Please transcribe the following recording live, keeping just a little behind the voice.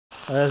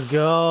Let's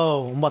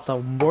go. I'm about to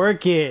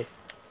work it.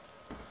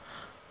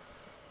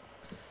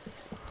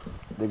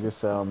 Nigga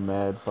sound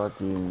mad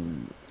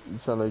fucking. You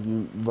sound like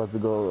you about to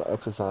go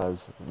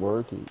exercise.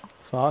 Work it.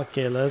 Fuck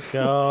it. Let's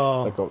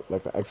go.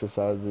 Like a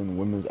exercising,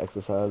 women's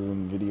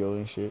exercising video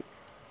and shit.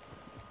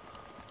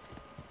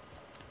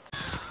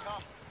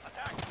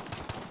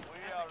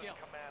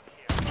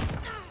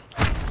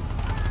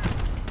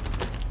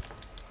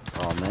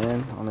 Oh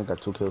man, I only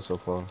got 2 kills so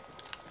far.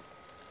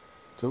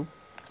 2?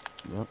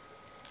 Yep.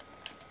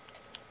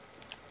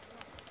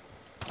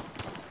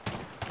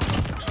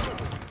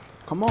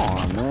 Come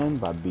on, man,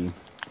 Bobby.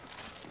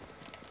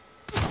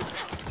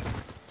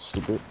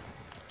 Stupid.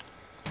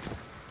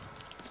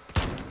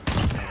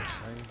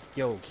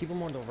 Yo, keep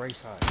him on the right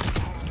side.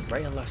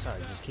 Right and left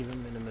side. Just keep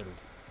him in the middle.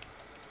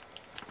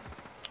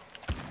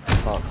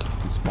 Fuck,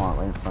 he spawned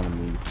right in front of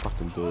me, you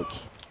fucking bitch.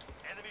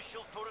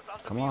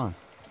 Come on.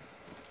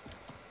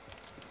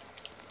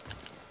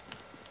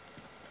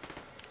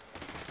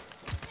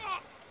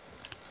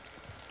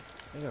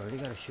 They already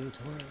got a shield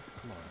turret.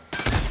 Come on.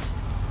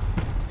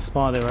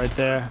 Spawned it right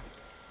there.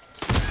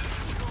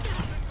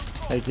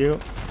 Thank you.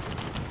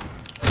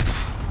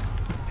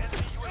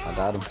 I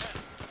got him.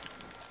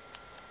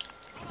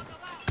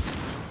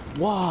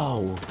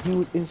 Wow, he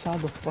was inside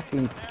the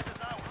fucking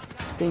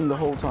thing the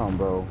whole time,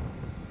 bro.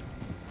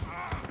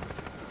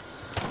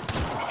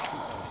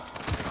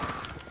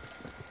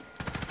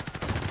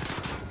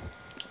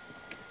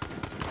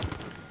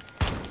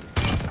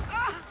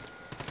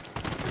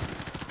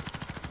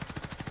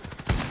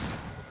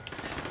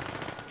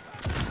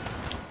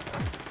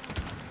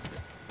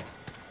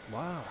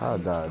 Wow. How I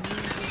died.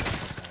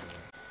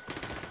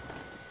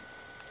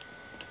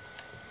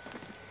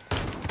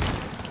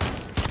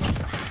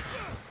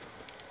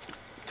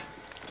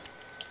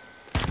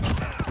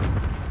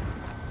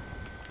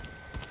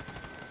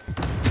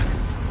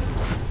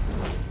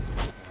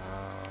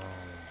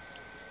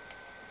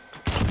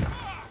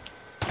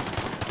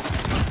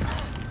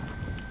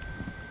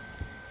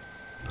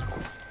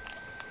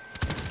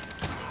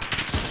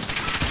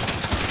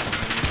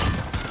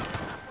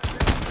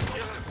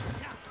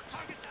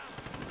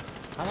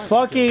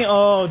 Fucking,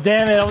 oh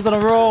damn it, I was on a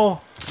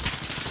roll.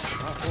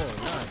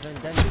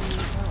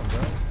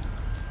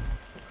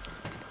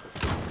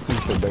 He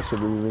said that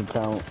shouldn't even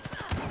count.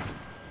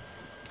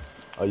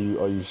 Are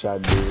you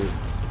shot, dude?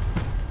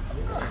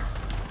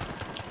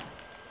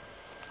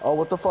 Oh,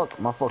 what the fuck?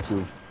 My fuck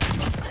you.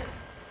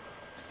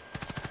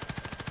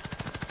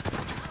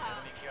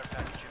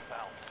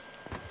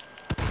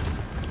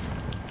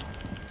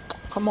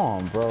 Come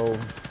on, bro.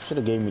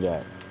 Should've gave me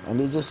that. And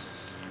they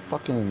just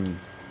fucking.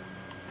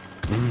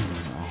 I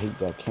hate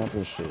that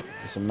camping shit.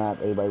 It's a map,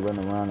 everybody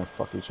running around and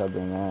fuck each other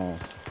in the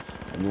ass.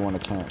 And you wanna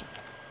camp.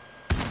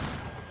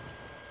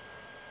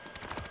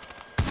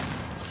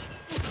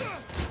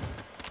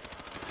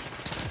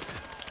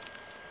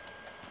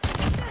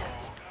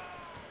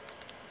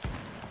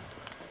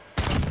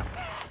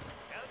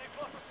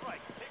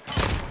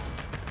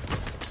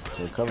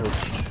 Take cover.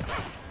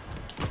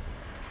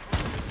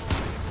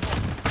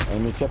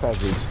 Enemy care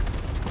package.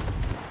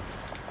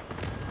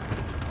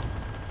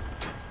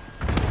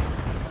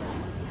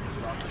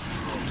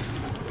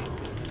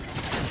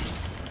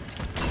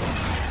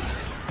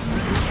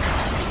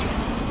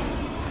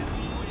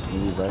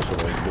 Use that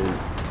shit like big.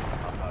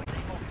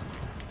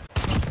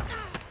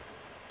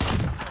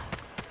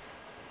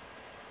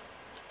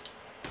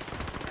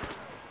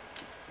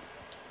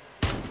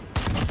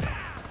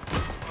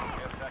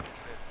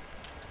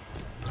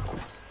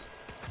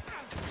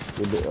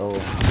 Oh,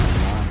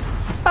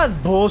 That's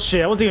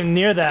bullshit. I wasn't even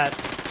near that.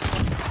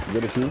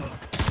 get a kill.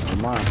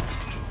 Come on.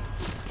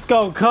 Let's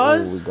go,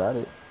 cuz. Oh, we got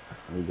it.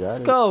 We got Let's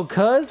it. go,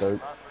 cuz.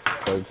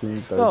 13,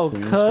 Let's go,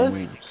 13,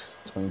 cuz.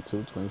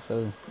 22,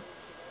 27.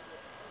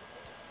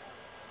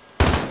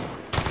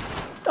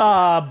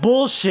 Ah,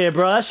 bullshit,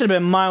 bro. That should have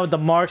been mine with the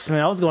marksman.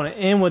 I was going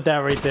in with that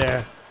right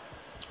there.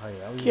 Oh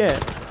yeah,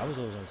 I was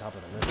always on top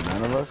of the list.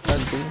 None of us got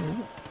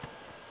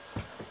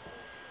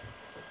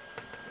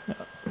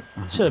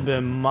Should have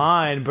been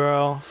mine,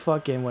 bro.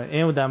 Fucking went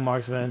in with that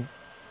marksman.